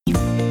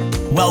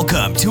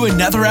Welcome to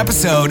another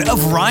episode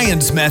of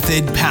Ryan's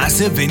Method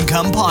Passive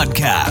Income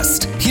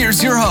Podcast.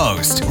 Here's your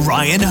host,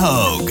 Ryan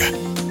Hogue.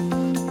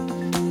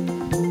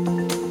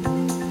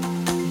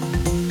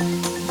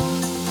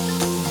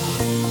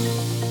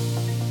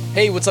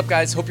 Hey, what's up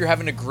guys? Hope you're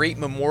having a great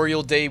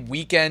Memorial Day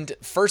weekend.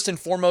 First and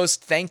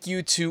foremost, thank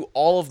you to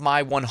all of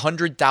my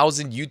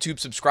 100,000 YouTube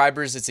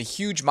subscribers. It's a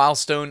huge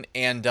milestone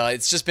and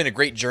it's just been a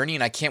great journey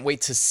and I can't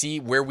wait to see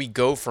where we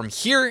go from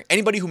here.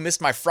 Anybody who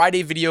missed my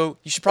Friday video,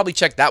 you should probably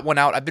check that one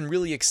out. I've been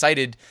really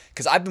excited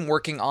because I've been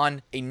working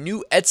on a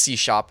new Etsy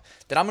shop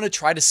that I'm going to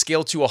try to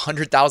scale to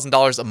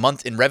 $100,000 a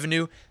month in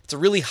revenue. It's a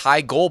really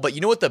high goal, but you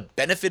know what the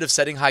benefit of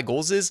setting high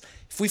goals is?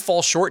 If we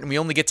fall short and we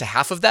only get to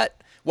half of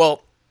that,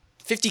 well,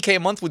 50K a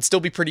month would still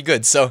be pretty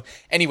good. So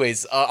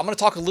anyways, I'm going to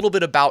talk a little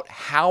bit about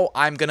how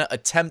I'm going to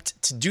attempt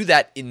to do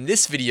that in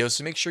this video.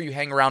 So make sure you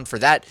hang around for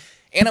that.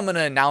 And I'm going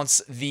to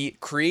announce the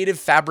Creative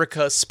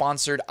Fabrica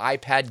sponsored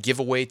iPad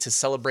giveaway to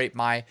celebrate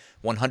my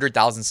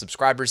 100,000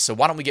 subscribers. So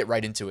why don't we get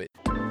right into it?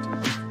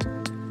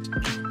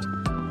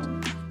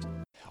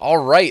 All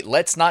right,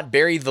 let's not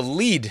bury the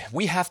lead.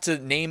 We have to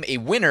name a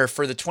winner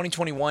for the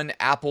 2021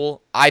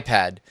 Apple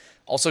iPad.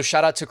 Also,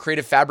 shout out to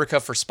Creative Fabrica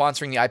for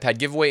sponsoring the iPad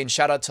giveaway, and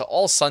shout out to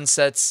all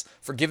Sunsets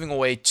for giving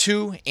away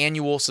 2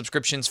 annual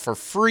subscriptions for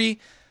free.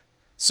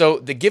 So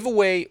the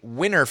giveaway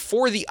winner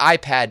for the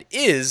iPad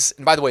is,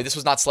 and by the way, this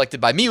was not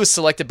selected by me, it was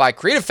selected by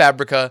Creative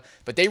Fabrica,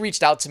 but they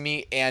reached out to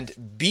me, and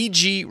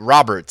BG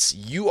Roberts,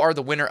 you are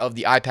the winner of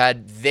the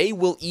iPad. They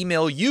will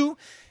email you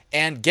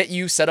and get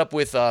you set up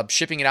with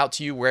shipping it out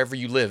to you wherever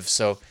you live.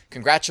 So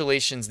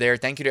congratulations there.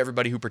 Thank you to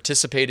everybody who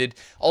participated.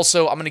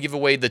 Also, I'm going to give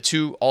away the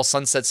 2 All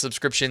Sunset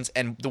subscriptions.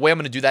 And the way I'm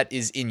going to do that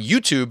is in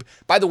YouTube.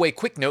 By the way,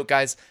 quick note,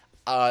 guys,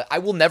 I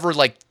will never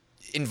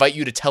invite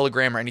you to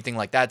Telegram or anything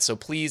like that. So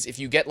please, if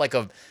you get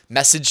a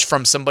message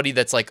from somebody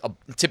that's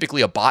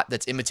typically a bot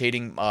that's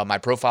imitating my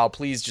profile,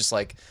 please just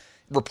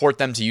report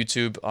them to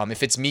YouTube.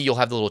 If it's me, you'll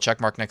have the little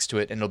check mark next to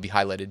it and it'll be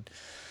highlighted.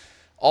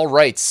 All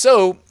right,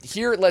 so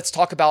here let's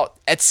talk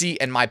about Etsy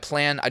and my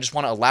plan. I just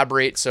want to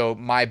elaborate. So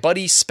my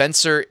buddy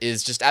Spencer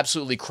is just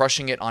absolutely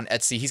crushing it on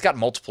Etsy. He's got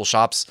multiple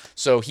shops.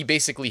 So he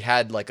basically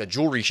had a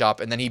jewelry shop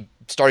and then he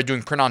started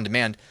doing print on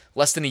demand.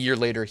 Less than a year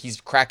later,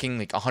 he's cracking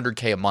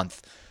 $100K a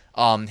month.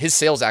 His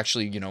sales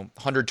actually,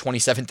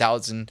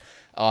 127,000.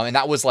 And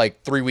that was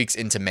 3 weeks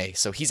into May.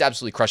 So he's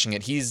absolutely crushing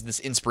it. He's this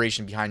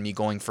inspiration behind me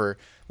going for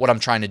what I'm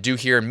trying to do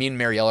here. Me and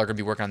Marielle are going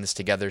to be working on this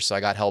together. So I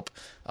got help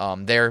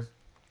there.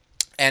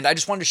 And I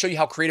just wanted to show you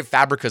how Creative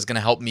Fabrica is going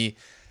to help me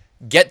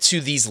get to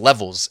these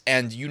levels.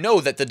 And you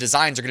know that the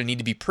designs are going to need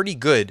to be pretty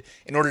good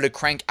in order to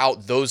crank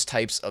out those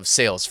types of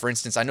sales. For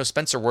instance, I know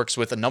Spencer works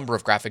with a number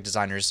of graphic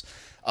designers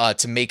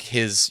to make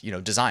his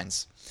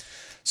designs.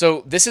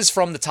 So this is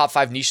from the top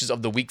 5 niches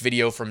of the week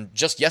video from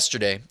just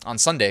yesterday on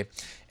Sunday.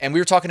 And we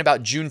were talking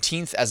about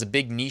Juneteenth as a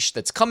big niche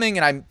that's coming.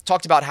 And I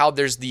talked about how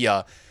there's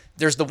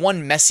the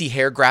one messy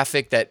hair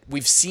graphic that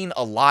we've seen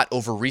a lot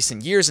over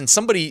recent years. And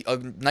somebody, a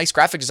nice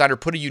graphic designer,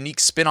 put a unique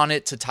spin on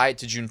it to tie it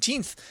to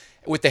Juneteenth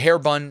with the hair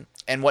bun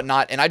and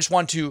whatnot. And I just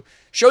want to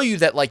show you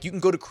that you can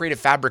go to Creative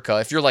Fabrica.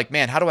 If you're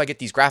man, how do I get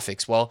these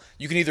graphics? Well,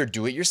 you can either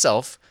do it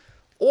yourself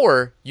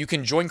or you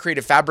can join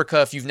Creative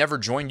Fabrica. If you've never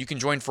joined, you can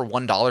join for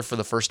 $1 for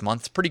the first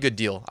month. Pretty good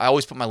deal. I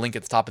always put my link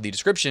at the top of the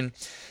description.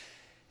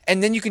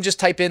 And then you can just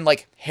type in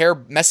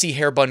messy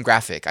hair bun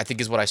graphic, I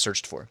think is what I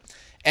searched for.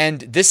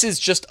 And this is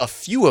just a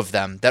few of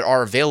them that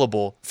are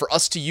available for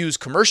us to use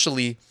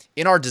commercially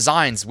in our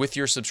designs with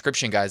your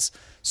subscription, guys.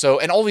 So,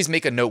 and always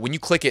make a note, when you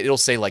click it, it'll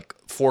say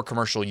for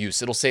commercial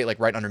use. It'll say it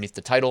right underneath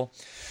the title.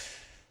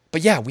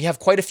 But yeah, we have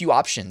quite a few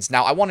options.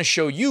 Now, I want to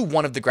show you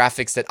one of the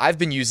graphics that I've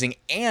been using,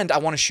 and I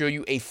want to show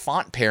you a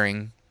font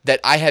pairing that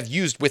I have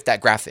used with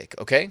that graphic,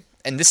 okay?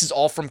 And this is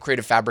all from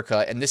Creative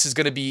Fabrica, and this is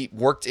going to be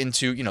worked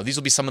into, these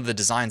will be some of the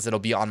designs that'll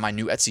be on my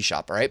new Etsy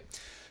shop, all right?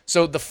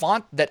 So the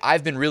font that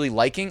I've been really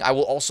liking, I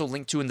will also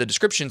link to in the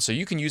description so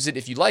you can use it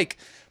if you like,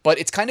 but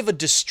it's kind of a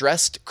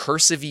distressed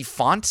cursive-y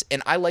font,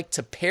 and I like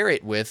to pair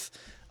it with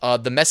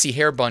the messy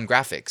hair bun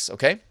graphics,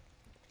 okay?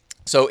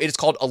 So it's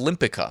called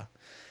Olympica.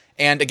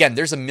 And again,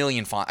 there's a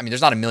million fonts. I mean,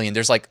 there's not a million.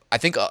 There's I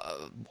think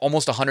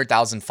almost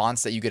 100,000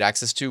 fonts that you get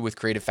access to with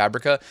Creative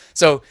Fabrica.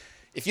 So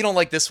if you don't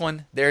like this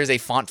one, there is a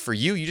font for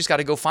you. You just got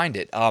to go find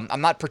it. I'm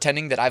not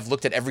pretending that I've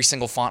looked at every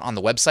single font on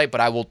the website,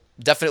 but I will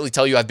definitely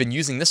tell you I've been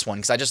using this one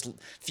because I just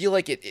feel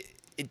like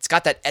it's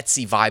got that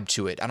Etsy vibe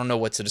to it. I don't know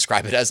what to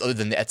describe it as other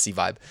than the Etsy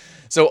vibe.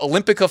 So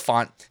Olympica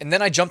font. And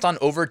then I jumped on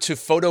over to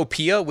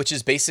Photopea, which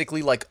is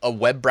basically a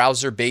web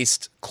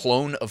browser-based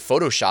clone of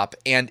Photoshop.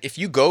 And if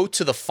you go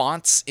to the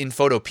fonts in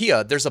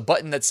Photopea, there's a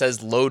button that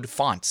says Load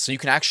Font. So you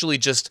can actually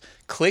just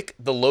click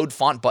the Load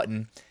Font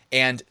button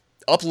and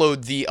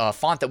upload the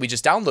font that we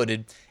just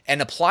downloaded,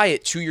 and apply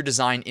it to your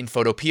design in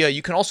Photopea.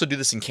 You can also do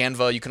this in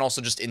Canva. You can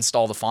also just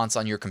install the fonts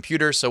on your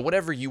computer. So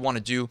whatever you want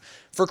to do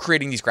for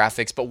creating these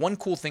graphics. But one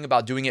cool thing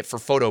about doing it for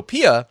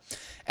Photopea,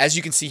 as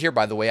you can see here,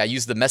 by the way, I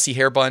use the messy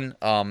hair bun.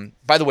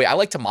 By the way, I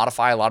like to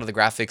modify a lot of the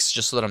graphics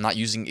just so that I'm not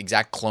using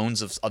exact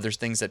clones of other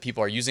things that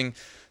people are using.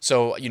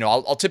 So, you know,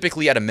 I'll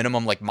typically at a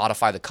minimum like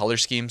modify the color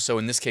scheme. So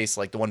in this case,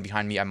 like the one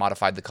behind me, I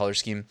modified the color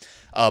scheme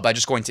by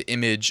just going to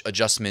image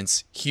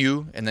adjustments,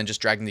 hue, and then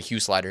just dragging the hue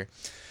slider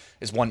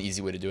is one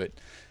easy way to do it.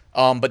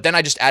 But then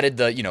I just added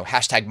the, you know,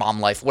 hashtag mom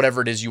life,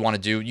 whatever it is you want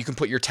to do. You can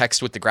put your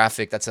text with the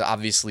graphic. That's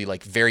obviously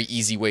like very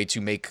easy way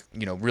to make,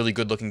 you know, really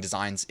good looking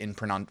designs in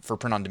for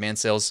print on demand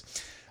sales.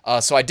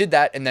 So I did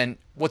that. And then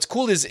what's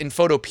cool is in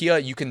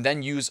Photopea, you can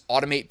then use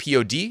Automate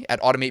POD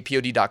at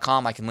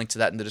automatepod.com. I can link to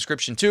that in the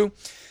description too.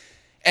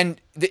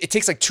 And it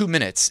takes like 2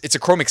 minutes. It's a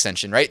Chrome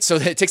extension, right? So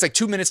it takes like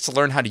 2 minutes to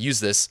learn how to use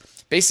this.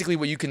 Basically,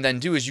 what you can then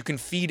do is you can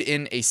feed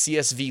in a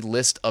CSV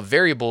list of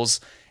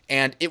variables,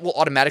 and it will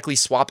automatically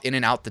swap in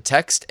and out the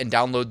text and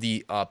download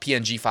the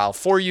PNG file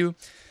for you.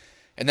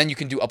 And then you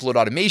can do upload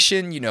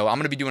automation. You know, I'm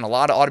going to be doing a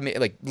lot of automate,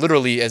 like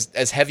literally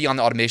as heavy on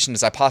the automation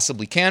as I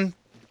possibly can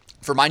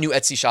for my new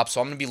Etsy shop. So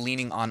I'm going to be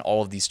leaning on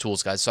all of these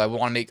tools, guys. So I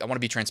want to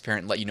be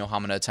transparent and let you know how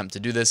I'm going to attempt to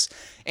do this.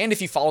 And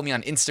if you follow me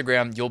on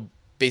Instagram, you'll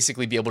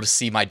basically be able to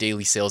see my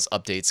daily sales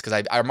updates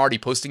because I'm already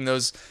posting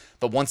those.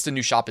 But once the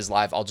new shop is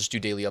live, I'll just do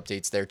daily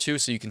updates there too,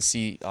 so you can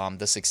see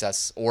the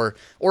success or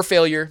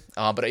failure.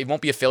 But it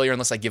won't be a failure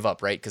unless I give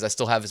up, right? Because I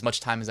still have as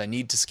much time as I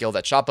need to scale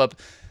that shop up.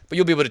 But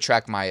you'll be able to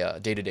track my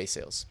day-to-day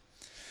sales.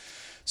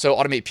 So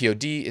Automate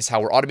POD is how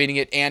we're automating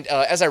it. And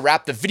as I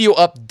wrap the video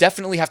up,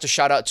 definitely have to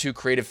shout out to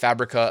Creative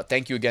Fabrica.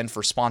 Thank you again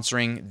for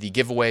sponsoring the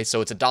giveaway. So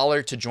it's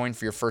 $1 to join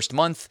for your first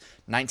month,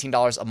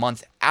 $19 a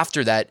month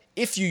after that.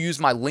 If you use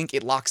my link,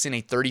 it locks in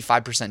a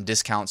 35%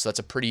 discount. So that's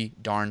a pretty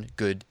darn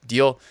good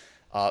deal.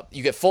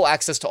 You get full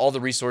access to all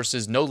the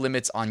resources, no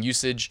limits on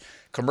usage.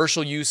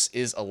 Commercial use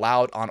is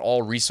allowed on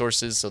all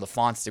resources, so the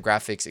fonts, the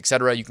graphics,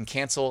 etc. You can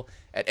cancel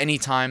at any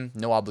time,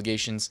 no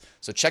obligations.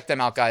 So check them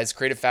out, guys.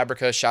 Creative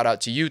Fabrica, shout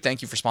out to you.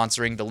 Thank you for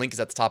sponsoring. The link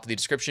is at the top of the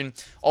description.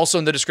 Also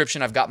in the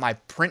description, I've got my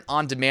print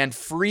on demand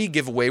free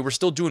giveaway. We're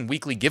still doing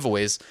weekly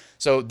giveaways.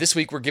 So this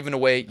week we're giving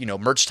away, you know,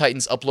 Merch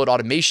Titans upload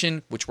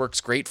automation, which works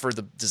great for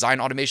the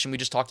design automation we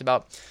just talked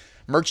about.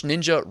 Merch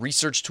Ninja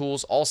research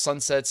tools, all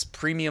sunsets,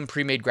 premium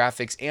pre-made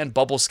graphics, and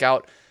Bubble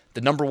Scout,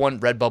 the #1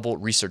 Redbubble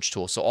research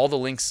tool. So all the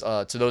links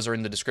to those are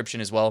in the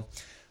description as well.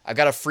 I've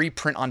got a free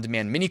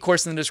print-on-demand mini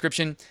course in the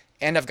description,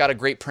 and I've got a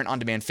great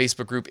print-on-demand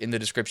Facebook group in the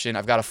description.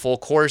 I've got a full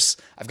course.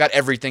 I've got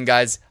everything,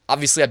 guys.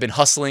 Obviously, I've been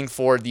hustling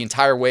for the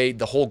entire way,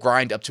 the whole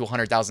grind up to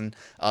 100,000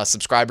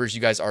 subscribers.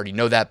 You guys already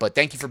know that, but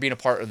thank you for being a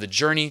part of the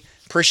journey.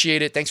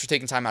 Appreciate it. Thanks for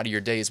taking time out of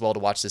your day as well to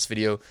watch this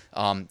video.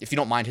 If you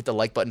don't mind, hit the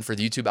like button for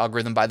the YouTube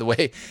algorithm, by the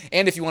way.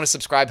 And if you want to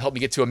subscribe, help me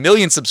get to 1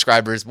 million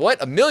subscribers. What?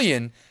 1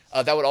 million?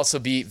 That would also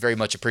be very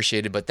much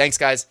appreciated. But thanks,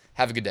 guys.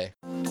 Have a good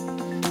day.